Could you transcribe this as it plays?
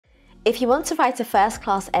If you want to write a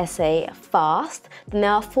first-class essay fast, then there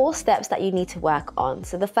are 4 steps that you need to work on.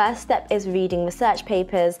 So the first step is reading research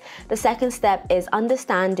papers. The second step is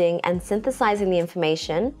understanding and synthesizing the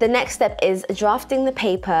information. The next step is drafting the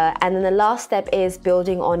paper. And then the last step is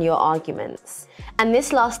building on your arguments. And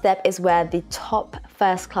this last step is where the top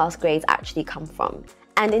first-class grades actually come from.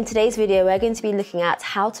 And in today's video, we're going to be looking at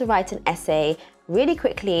how to write an essay really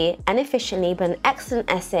quickly and efficiently, but an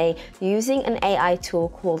excellent essay using an AI tool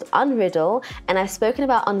called Unriddle. And I've spoken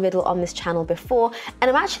about Unriddle on this channel before, and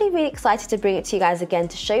I'm actually really excited to bring it to you guys again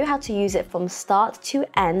to show you how to use it from start to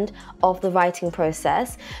end of the writing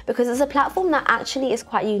process, because it's a platform that actually is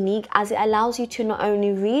quite unique, as it allows you to not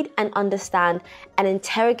only read and understand and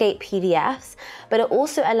interrogate PDFs, but it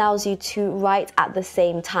also allows you to write at the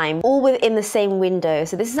same time, all within the same window.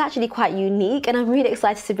 So this is actually quite unique, and I'm really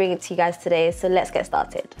excited to bring it to you guys today. So let's get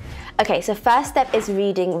started. Okay, so first step is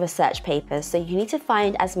reading research papers. So you need to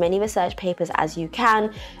find as many research papers as you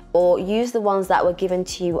can, or use the ones that were given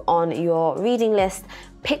to you on your reading list.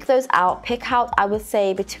 Pick those out. Pick out, I would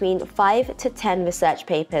say, between 5 to 10 research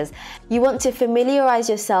papers. You want to familiarize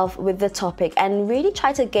yourself with the topic and really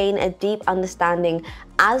try to gain a deep understanding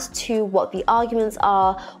as to what the arguments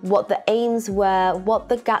are, what the aims were, what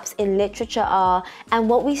the gaps in literature are, and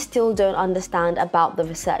what we still don't understand about the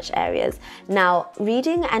research areas. Now,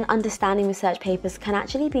 reading and understanding research papers can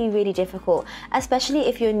actually be really difficult, especially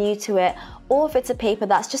if you're new to it, or if it's a paper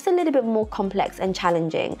that's just a little bit more complex and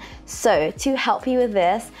challenging. So to help you with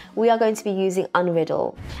this, we are going to be using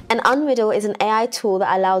Unriddle. And Unriddle is an AI tool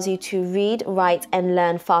that allows you to read, write, and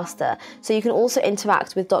learn faster. So you can also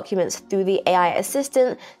interact with documents through the AI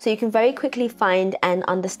assistant, so you can very quickly find and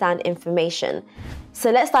understand information. So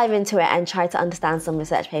let's dive into it and try to understand some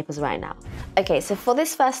research papers right now. Okay, so for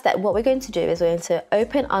this first step, what we're going to do is we're going to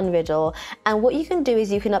open Unriddle, and what you can do is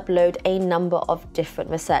you can upload a number of different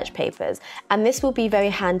research papers, and this will be very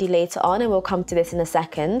handy later on, and we'll come to this in a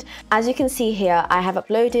second. As you can see here, I have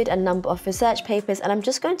uploaded a number of research papers, and I'm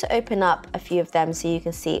just going to open up a few of them so you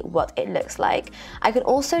can see what it looks like. I can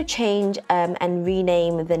also change and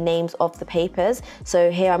rename the names of the papers.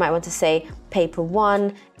 So here I might want to say paper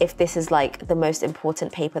 1 if this is like the most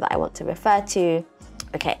important paper that I want to refer to.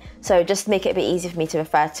 Okay, so just make it a bit easier for me to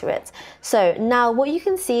refer to it. So now what you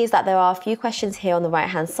can see is that there are a few questions here on the right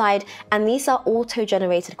hand side, and these are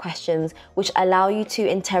auto-generated questions which allow you to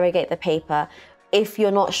interrogate the paper if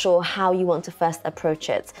you're not sure how you want to first approach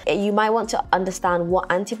it. You might want to understand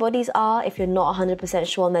what antibodies are if you're not 100%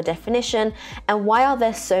 sure on their definition, and why are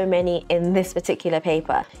there so many in this particular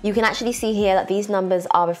paper. You can actually see here that these numbers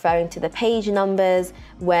are referring to the page numbers,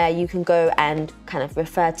 where you can go and kind of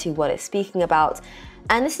refer to what it's speaking about.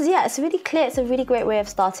 And this is, yeah, it's really clear. It's a really great way of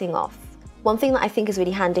starting off. One thing that I think is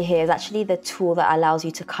really handy here is actually the tool that allows you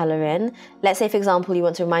to color in. Let's say, for example, you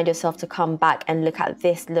want to remind yourself to come back and look at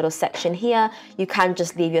this little section here. You can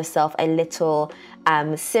just leave yourself a little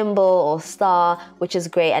symbol or star, which is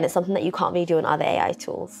great, and it's something that you can't really do on other AI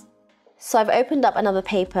tools. So I've opened up another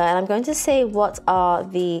paper, and I'm going to say what are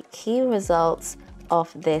the key results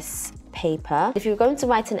of this paper. If you're going to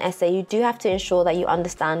write an essay, you do have to ensure that you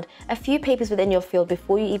understand a few papers within your field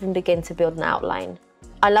before you even begin to build an outline.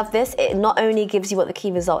 I love this. It not only gives you what the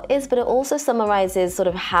key result is, but it also summarizes sort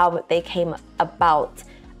of how they came about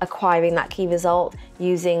acquiring that key result,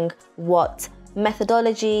 using what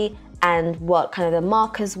methodology and what kind of the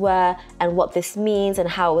markers were, and what this means, and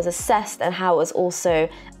how it was assessed, and how it was also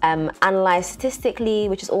analyzed statistically,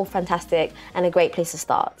 which is all fantastic and a great place to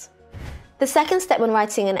start. The second step when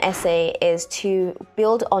writing an essay is to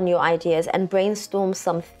build on your ideas and brainstorm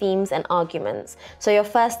some themes and arguments. So your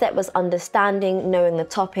first step was understanding, knowing the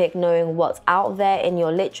topic, knowing what's out there in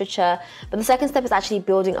your literature. But the second step is actually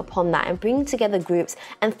building upon that and bringing together groups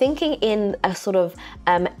and thinking in a sort of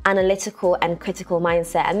analytical and critical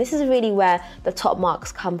mindset. And this is really where the top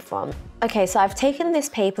marks come from. Okay, so I've taken this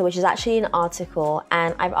paper, which is actually an article,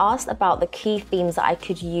 and I've asked about the key themes that I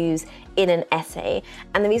could use in an essay.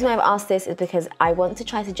 And the reason why I've asked this is because I want to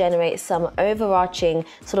try to generate some overarching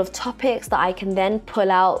sort of topics that I can then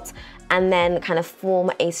pull out and then kind of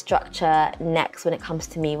form a structure next when it comes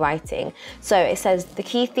to me writing. So it says the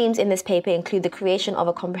key themes in this paper include the creation of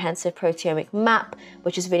a comprehensive proteomic map,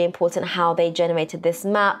 which is really important, how they generated this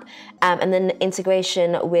map, and then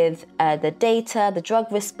integration with the data, the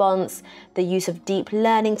drug response, the use of deep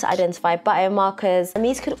learning to identify biomarkers. And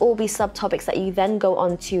these could all be subtopics that you then go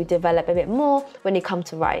on to develop a bit more when you come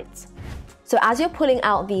to write. So as you're pulling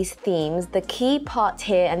out these themes, the key part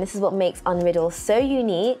here, and this is what makes Unriddle so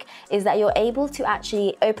unique, is that you're able to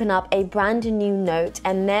actually open up a brand new note,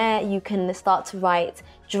 and there you can start to write,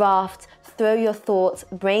 draft, throw your thoughts,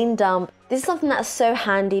 brain dump. This is something that's so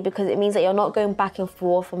handy because it means that you're not going back and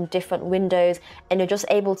forth from different windows and you're just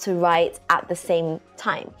able to write at the same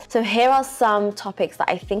time. So here are some topics that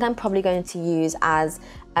I think I'm probably going to use as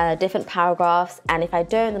different paragraphs, and if I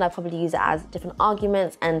don't, then I'll probably use it as different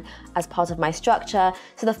arguments and as part of my structure.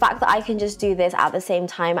 So the fact that I can just do this at the same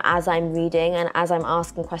time as I'm reading and as I'm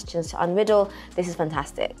asking questions to unriddle, this is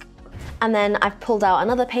fantastic. And then I've pulled out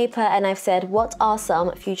another paper and I've said, what are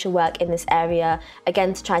some future work in this area?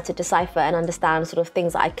 Again, to try to decipher and understand sort of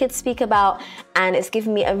things that I could speak about. And it's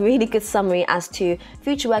given me a really good summary as to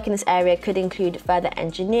future work in this area could include further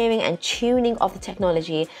engineering and tuning of the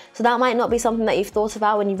technology. So that might not be something that you've thought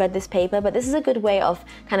about when you read this paper, but this is a good way of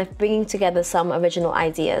kind of bringing together some original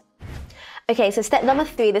ideas. Okay, so step number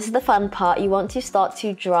 3, this is the fun part. You want to start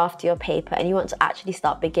to draft your paper and you want to actually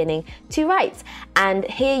start beginning to write. And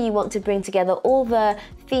here you want to bring together all the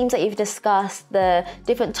themes that you've discussed, the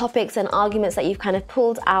different topics and arguments that you've kind of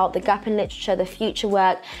pulled out, the gap in literature, the future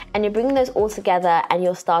work, and you're bringing those all together and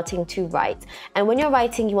you're starting to write. And when you're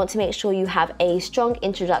writing, you want to make sure you have a strong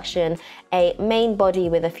introduction, a main body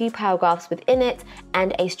with a few paragraphs within it,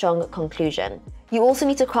 and a strong conclusion. You also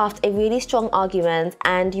need to craft a really strong argument,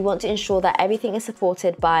 and you want to ensure that everything is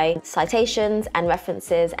supported by citations and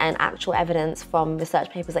references and actual evidence from research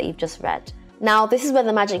papers that you've just read. Now, this is where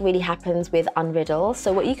the magic really happens with Unriddle.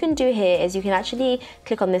 So what you can do here is you can actually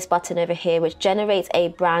click on this button over here, which generates a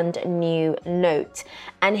brand new note.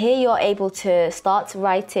 And here you're able to start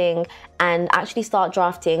writing and actually start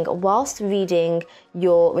drafting whilst reading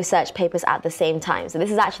your research papers at the same time. So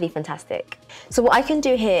this is actually fantastic. So what I can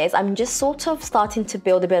do here is I'm just sort of starting to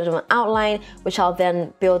build a bit of an outline, which I'll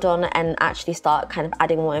then build on and actually start kind of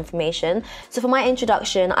adding more information. So for my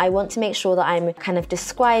introduction, I want to make sure that I'm kind of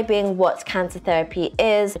describing what cancer therapy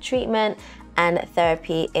is, treatment and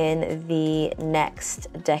therapy in the next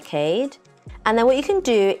decade. And then what you can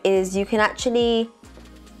do is you can actually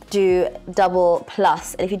do double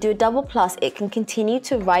plus. And if you do a double plus, it can continue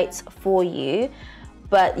to write for you,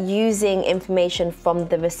 but using information from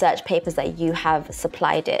the research papers that you have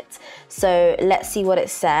supplied it. So let's see what it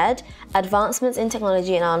said. Advancements in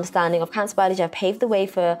technology and our understanding of cancer biology have paved the way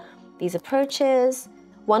for these approaches.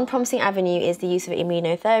 One promising avenue is the use of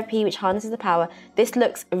immunotherapy, which harnesses the power. This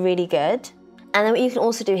looks really good. And then what you can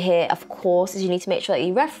also do here, of course, is you need to make sure that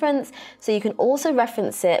you reference. So you can also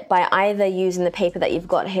reference it by either using the paper that you've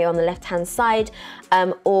got here on the left-hand side,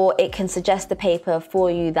 or it can suggest the paper for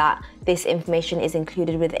you that this information is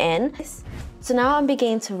included within. So now I'm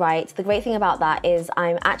beginning to write. The great thing about that is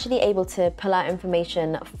I'm actually able to pull out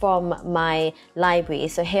information from my library.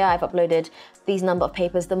 So here I've uploaded these number of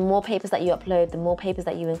papers. The more papers that you upload, the more papers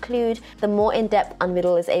that you include, the more in-depth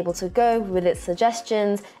Unriddle is able to go with its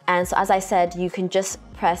suggestions. And so as I said, you can just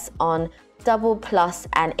press on double plus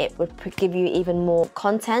and it would give you even more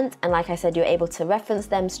content. And like I said, you're able to reference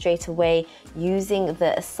them straight away using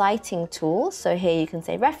the citing tool. So here you can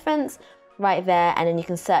say reference right there, and then you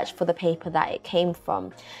can search for the paper that it came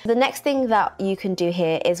from. The next thing that you can do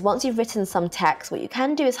here is once you've written some text, what you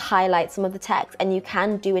can do is highlight some of the text, and you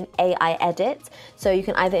can do an AI edit. So you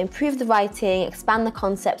can either improve the writing, expand the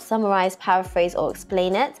concept, summarize, paraphrase, or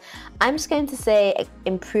explain it. I'm just going to say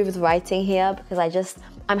improve the writing here because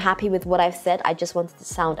I'm happy with what I've said. I just wanted to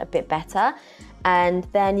sound a bit better. And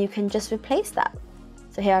then you can just replace that.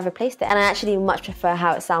 So here I've replaced it, and I actually much prefer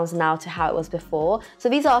how it sounds now to how it was before. So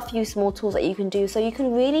these are a few small tools that you can do, so you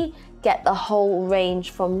can really get the whole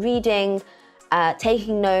range from reading,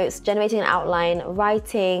 taking notes, generating an outline,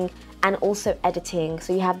 writing, and also editing.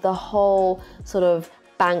 So you have the whole sort of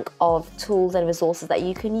bank of tools and resources that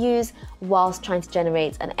you can use whilst trying to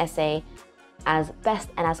generate an essay as best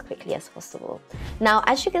and as quickly as possible. Now,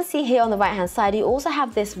 as you can see here on the right hand side, you also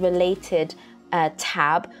have this related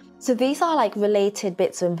tab. So these are like related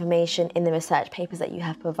bits of information in the research papers that you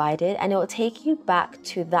have provided, and it will take you back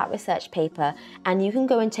to that research paper, and you can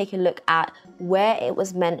go and take a look at where it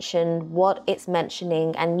was mentioned, what it's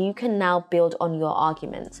mentioning, and you can now build on your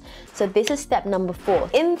arguments. So this is step number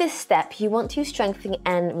 4. In this step, you want to strengthen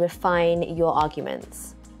and refine your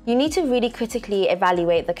arguments. You need to really critically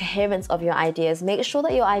evaluate the coherence of your ideas, make sure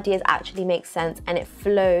that your ideas actually make sense and it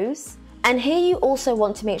flows. And here you also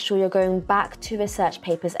want to make sure you're going back to research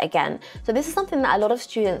papers again. So this is something that a lot of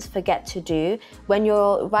students forget to do. When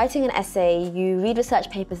you're writing an essay, you read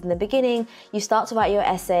research papers in the beginning, you start to write your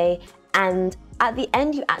essay, and at the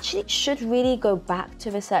end you actually should really go back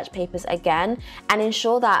to research papers again and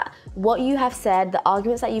ensure that what you have said, the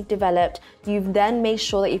arguments that you've developed, you've then made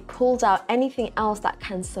sure that you've pulled out anything else that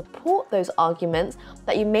can support those arguments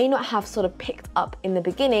that you may not have sort of picked up in the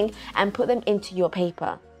beginning and put them into your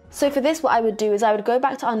paper. So for this, what I would do is I would go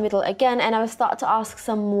back to Unriddle again and I would start to ask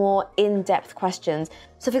some more in-depth questions.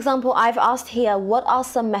 So for example, I've asked here, what are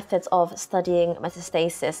some methods of studying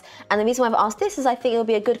metastasis? And the reason why I've asked this is I think it'll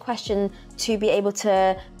be a good question to be able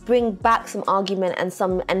to bring back some argument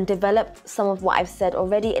and develop some of what I've said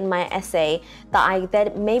already in my essay that I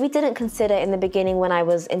then maybe didn't consider in the beginning when I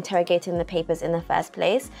was interrogating the papers in the first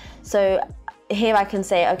place. So here I can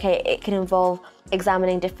say, okay, it can involve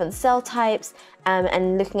examining different cell types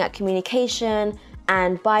and looking at communication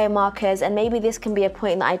and biomarkers, and maybe this can be a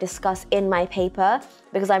point that I discuss in my paper,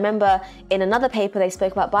 because I remember in another paper they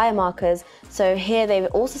spoke about biomarkers, so here they've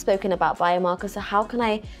also spoken about biomarkers, so how can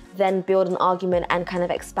I then build an argument and kind of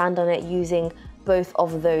expand on it using both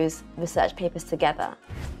of those research papers together.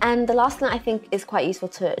 And the last thing I think is quite useful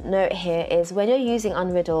to note here is when you're using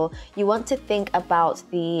Unriddle, you want to think about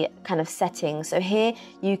the kind of settings. So here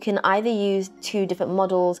you can either use two different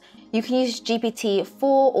models. You can use GPT-4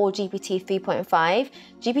 or GPT 3.5.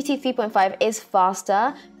 GPT 3.5 is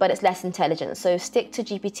faster, but it's less intelligent. So stick to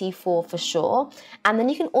GPT-4 for sure. And then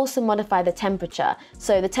you can also modify the temperature.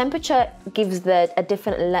 So the temperature gives a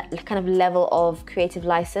different kind of level of creative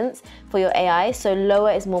license for your AI. So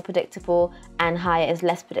lower is more predictable and higher is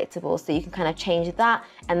less predictable. So you can kind of change that,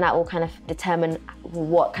 and that will kind of determine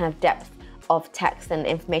what kind of depth of text and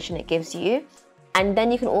information it gives you. And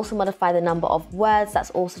then you can also modify the number of words that's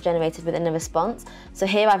also generated within the response. So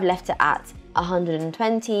here I've left it at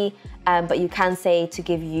 120, but you can say to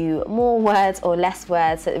give you more words or less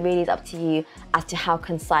words. So it really is up to you as to how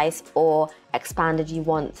concise or expanded you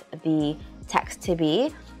want the text to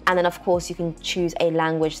be. And then of course you can choose a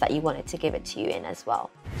language that you want it to give it to you in as well.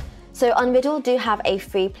 So Unriddle do have a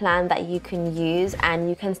free plan that you can use, and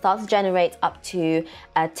you can start to generate up to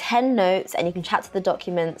 10 notes, and you can chat to the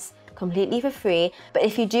documents completely for free. But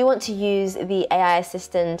if you do want to use the AI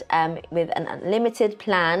assistant with an unlimited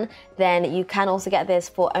plan, then you can also get this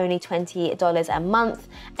for only $20 a month,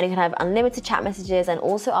 and you can have unlimited chat messages and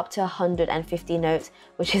also up to 150 notes,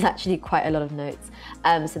 which is actually quite a lot of notes.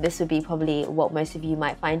 So this would be probably what most of you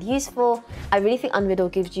might find useful. I really think Unriddle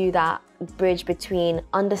gives you that bridge between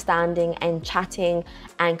understanding and chatting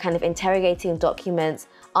and kind of interrogating documents,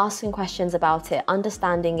 asking questions about it,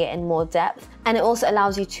 understanding it in more depth, and it also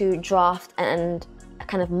allows you to draft and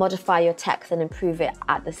kind of modify your text and improve it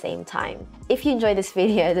at the same time. If you enjoyed this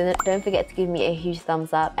video, then don't forget to give me a huge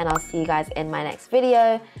thumbs up, and I'll see you guys in my next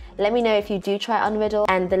video. Let me know if you do try Unriddle,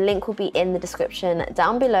 and the link will be in the description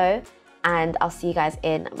down below, and I'll see you guys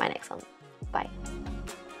in my next one. Bye.